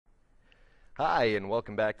Hi, and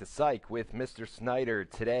welcome back to Psych with Mr. Snyder.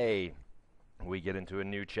 Today, we get into a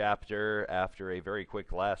new chapter after a very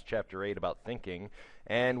quick last chapter 8 about thinking,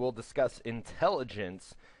 and we'll discuss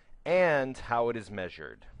intelligence and how it is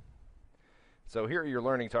measured. So here are your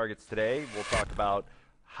learning targets today. We'll talk about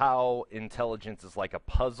how intelligence is like a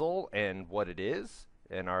puzzle and what it is,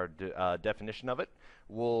 and our definition of it.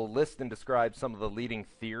 We'll list and describe some of the leading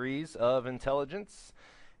theories of intelligence.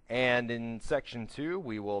 And in section 2,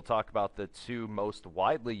 we will talk about the two most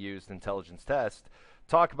widely used intelligence tests,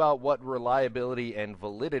 talk about what reliability and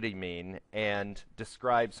validity mean, and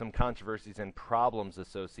describe some controversies and problems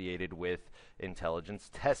associated with intelligence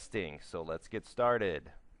testing. So let's get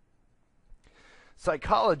started.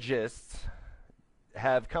 Psychologists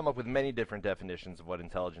have come up with many different definitions of what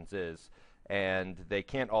intelligence is, and they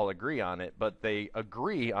can't all agree on it, but they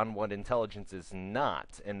agree on what intelligence is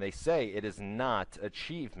not, and they say it is not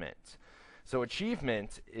achievement. So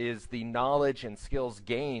achievement is the knowledge and skills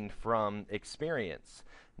gained from experience.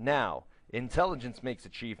 Now, intelligence makes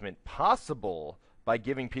achievement possible by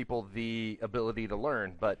giving people the ability to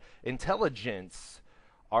learn, but intelligence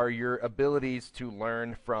are your abilities to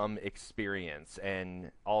learn from experience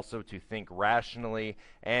and also to think rationally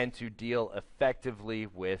and to deal effectively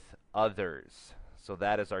with others. So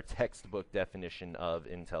that is our textbook definition of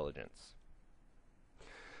intelligence.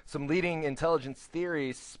 Some leading intelligence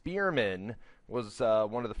theories. Spearman was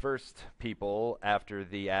one of the first people after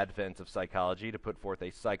the advent of psychology to put forth a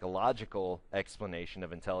psychological explanation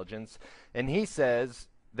of intelligence, and he says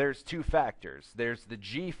there's two factors. There's the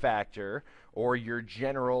G factor, or your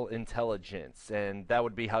general intelligence, and that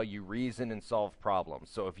would be how you reason and solve problems.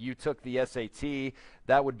 So if you took the SAT,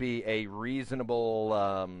 that would be a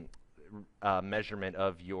reasonable measurement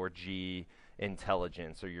of your G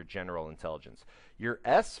intelligence or your general intelligence. Your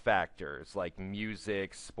S factors, like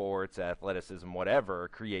music, sports, athleticism, whatever,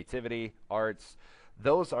 creativity, arts,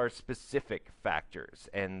 those are specific factors,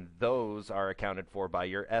 and those are accounted for by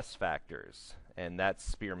your S factors. And that's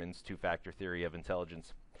Spearman's two-factor theory of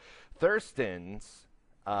intelligence. Thurston's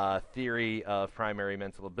theory of primary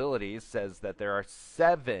mental abilities says that there are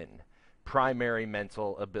 7 primary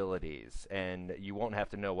mental abilities. And you won't have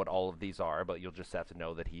to know what all of these are, but you'll just have to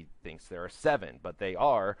know that he thinks there are 7. But they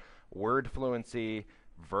are word fluency,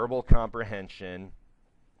 verbal comprehension,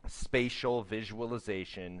 spatial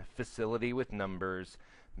visualization, facility with numbers,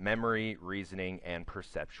 memory, reasoning, and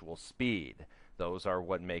perceptual speed. Those are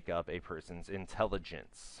what make up a person's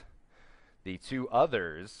intelligence. The two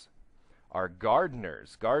others are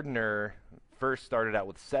Gardner's. Gardner first started out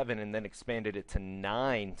with 7 and then expanded it to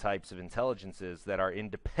 9 types of intelligences that are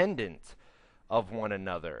independent of one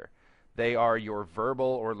another. They are your verbal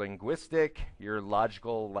or linguistic, your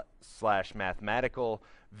logical / mathematical,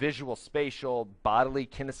 visual spatial, bodily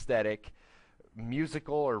kinesthetic,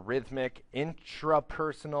 musical or rhythmic,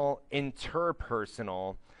 intrapersonal,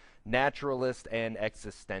 interpersonal, naturalist, and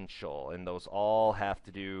existential. And those all have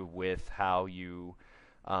to do with how you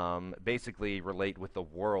basically relate with the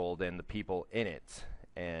world and the people in it.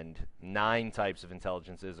 And 9 types of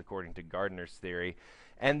intelligences according to Gardner's theory.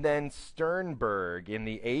 And then Sternberg in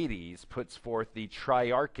the 80s puts forth the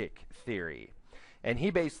triarchic theory. And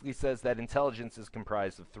he basically says that intelligence is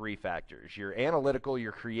comprised of 3 factors. Your analytical,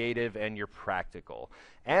 your creative, and your practical.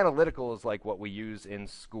 Analytical is like what we use in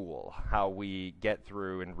school, how we get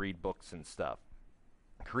through and read books and stuff.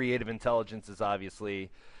 Creative intelligence is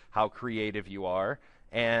obviously how creative you are.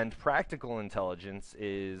 And practical intelligence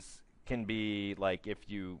can be like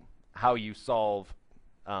how you solve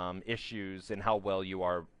issues and how well you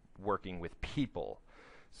are working with people.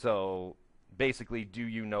 So basically, do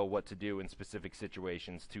you know what to do in specific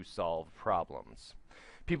situations to solve problems?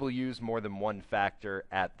 People use more than one factor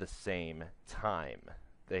at the same time.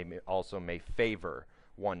 They also may favor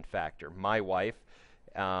one factor. My wife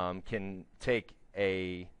can take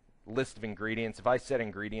a list of ingredients. If I set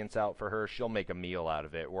ingredients out for her, she'll make a meal out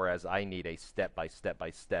of it, whereas I need a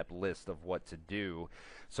step-by-step list of what to do.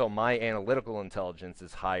 So my analytical intelligence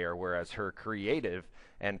is higher, whereas her creative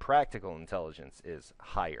and practical intelligence is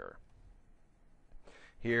higher.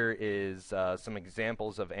 Here is some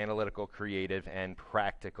examples of analytical, creative, and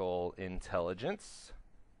practical intelligence.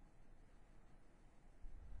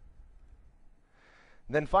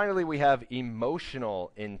 Then finally, we have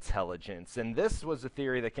emotional intelligence. And this was a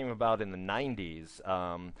theory that came about in the 90s,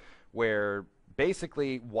 where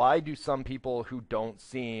basically, why do some people who don't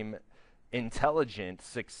seem intelligent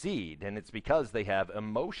succeed? And it's because they have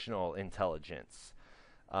emotional intelligence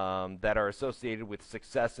that are associated with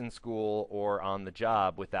success in school or on the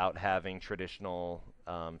job without having traditional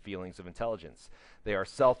feelings of intelligence. They are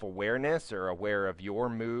self-awareness, or aware of your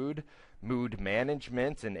mood, mood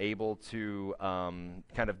management and able to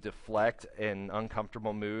kind of deflect an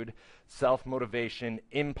uncomfortable mood, self-motivation,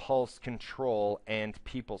 impulse control, and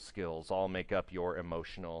people skills all make up your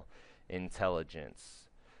emotional intelligence.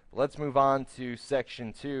 Let's move on to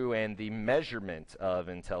section 2 and the measurement of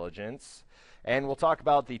intelligence. And we'll talk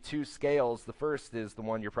about the two scales. The first is the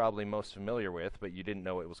one you're probably most familiar with, but you didn't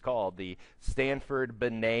know it was called, the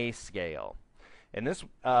Stanford-Binet scale. And this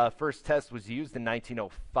first test was used in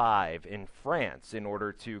 1905 in France in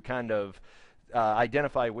order to kind of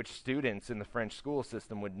identify which students in the French school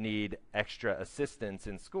system would need extra assistance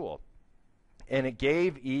in school. And it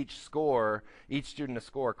gave each student a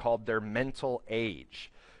score called their mental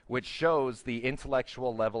age, which shows the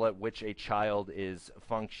intellectual level at which a child is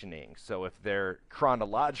functioning. So if their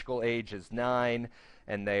chronological age is 9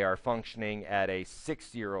 and they are functioning at a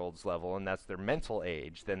 6-year-old's level, and that's their mental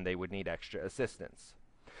age, then they would need extra assistance.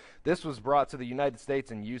 This was brought to the United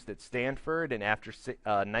States and used at Stanford, and after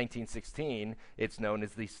 1916, it's known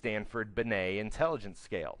as the Stanford-Binet intelligence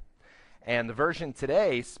scale. And the version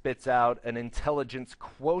today spits out an intelligence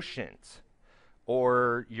quotient,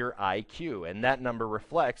 or your IQ, and that number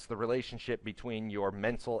reflects the relationship between your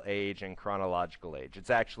mental age and chronological age. It's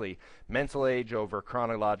actually mental age over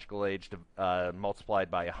chronological age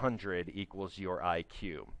multiplied by 100 equals your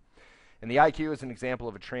IQ. And the IQ is an example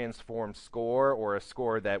of a transformed score, or a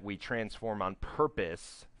score that we transform on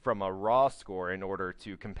purpose from a raw score in order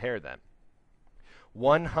to compare them.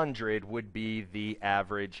 100 would be the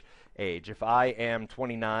average age. If I am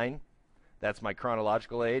 29, that's my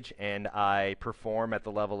chronological age, and I perform at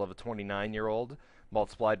the level of a 29-year-old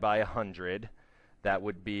multiplied by 100. That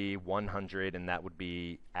would be 100, and that would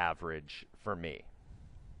be average for me.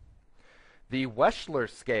 The Wechsler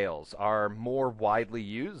scales are more widely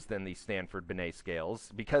used than the Stanford-Binet scales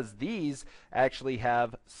because these actually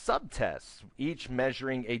have subtests, each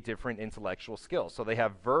measuring a different intellectual skill. So they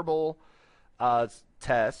have verbal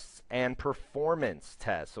tests and performance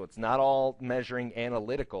tests. So it's not all measuring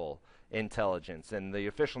analytical intelligence, and the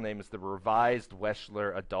official name is the Revised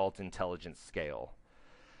Wechsler Adult Intelligence Scale.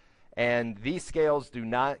 And these scales do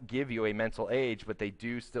not give you a mental age, but they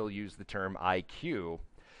do still use the term IQ.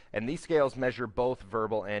 And these scales measure both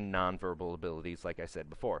verbal and nonverbal abilities, like I said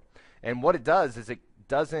before. And what it does is it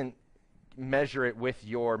doesn't measure it with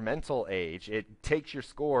your mental age. It takes your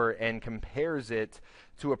score and compares it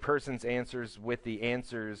to a person's answers with the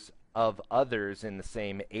answers of others in the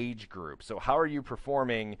same age group. So how are you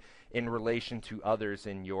performing in relation to others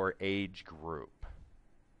in your age group?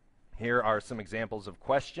 Here are some examples of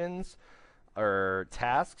questions or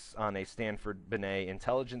tasks on a Stanford-Binet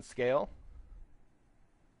intelligence scale.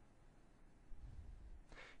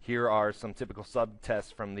 Here are some typical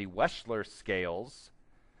subtests from the Wechsler scales.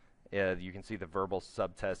 You can see the verbal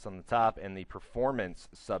subtests on the top and the performance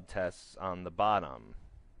subtests on the bottom.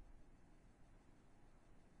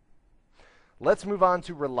 Let's move on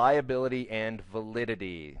to reliability and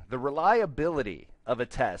validity. The reliability of a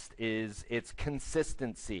test is its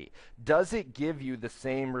consistency. Does it give you the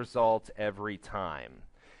same result every time?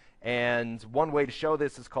 And one way to show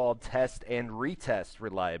this is called test and retest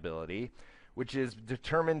reliability, which is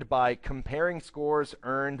determined by comparing scores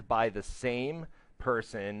earned by the same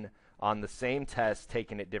person on the same test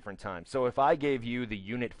taken at different times. So if I gave you the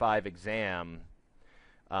Unit 5 exam,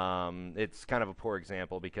 it's kind of a poor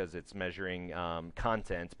example because it's measuring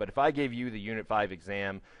content, but if I gave you the Unit 5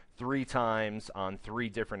 exam 3 times on 3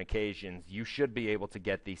 different occasions, you should be able to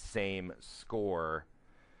get the same score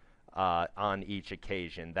on each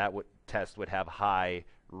occasion. That test would have high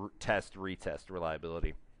test-retest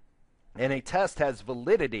reliability. And a test has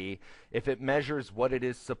validity if it measures what it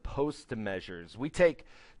is supposed to measure. We take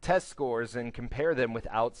test scores and compare them with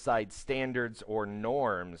outside standards or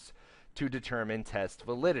norms to determine test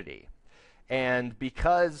validity. And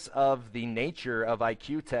because of the nature of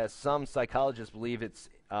IQ tests, some psychologists believe it's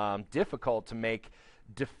difficult to make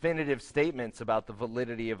definitive statements about the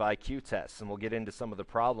validity of IQ tests. And we'll get into some of the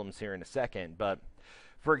problems here in a second. But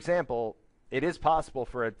for example, it is possible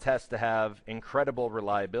for a test to have incredible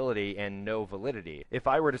reliability and no validity. If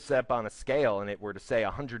I were to step on a scale and it were to say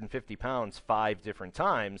 150 pounds 5 different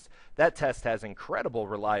times, that test has incredible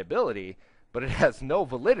reliability, but it has no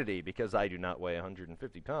validity because I do not weigh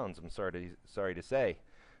 150 pounds. I'm sorry to say.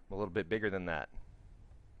 I'm a little bit bigger than that.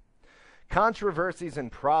 Controversies and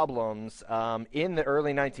problems. In the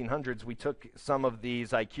early 1900s, we took some of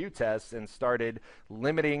these IQ tests and started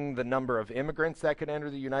limiting the number of immigrants that could enter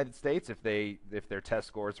the United States if their test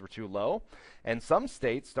scores were too low. And some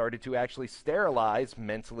states started to actually sterilize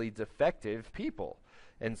mentally defective people.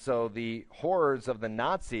 And so the horrors of the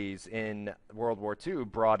Nazis in World War II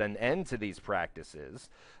brought an end to these practices.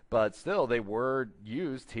 but still they were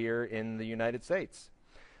used here in the United States.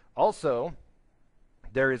 Also,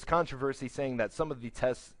 there is controversy saying that some of the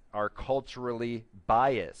tests are culturally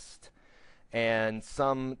biased, and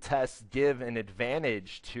some tests give an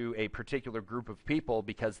advantage to a particular group of people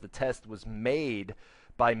because the test was made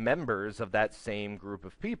by members of that same group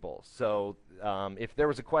of people. So if there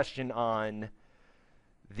was a question on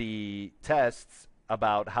the tests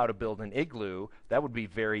about how to build an igloo, that would be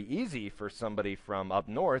very easy for somebody from up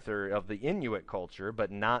north or of the Inuit culture,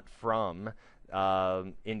 but not from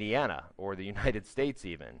Indiana or the United States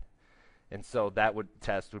even. And so that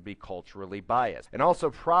test would be culturally biased. And also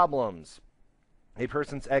problems. A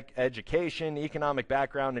person's education, economic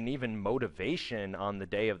background, and even motivation on the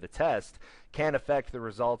day of the test can affect the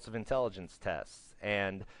results of intelligence tests.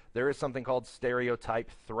 And there is something called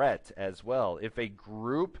stereotype threat as well. If a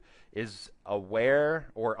group is aware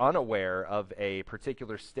or unaware of a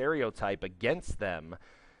particular stereotype against them,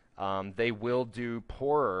 they will do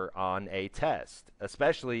poorer on a test,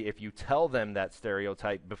 especially if you tell them that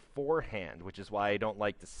stereotype beforehand, which is why I don't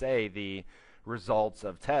like to say the results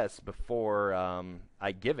of tests before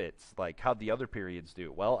I give it, like how the other periods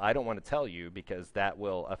do. Well, I don't want to tell you because that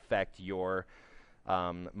will affect your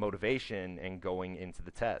motivation in going into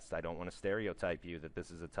the test. I don't want to stereotype you that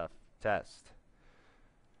this is a tough test.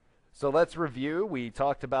 So let's review. We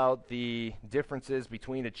talked about the differences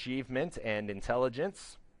between achievement and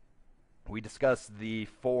intelligence. We discussed the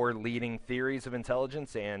 4 leading theories of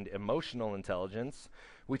intelligence and emotional intelligence.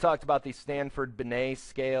 We talked about the Stanford-Binet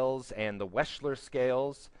scales and the Wechsler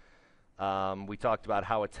scales. We talked about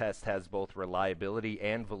how a test has both reliability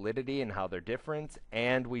and validity and how they're different.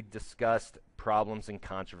 And we discussed problems and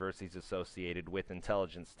controversies associated with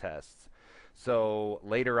intelligence tests. So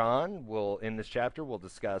later on, in this chapter, we'll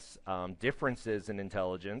discuss differences in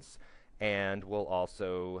intelligence, and we'll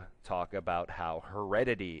also talk about how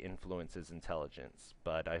heredity influences intelligence.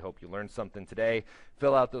 But I hope you learned something today.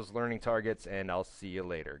 Fill out those learning targets, and I'll see you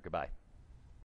later. Goodbye.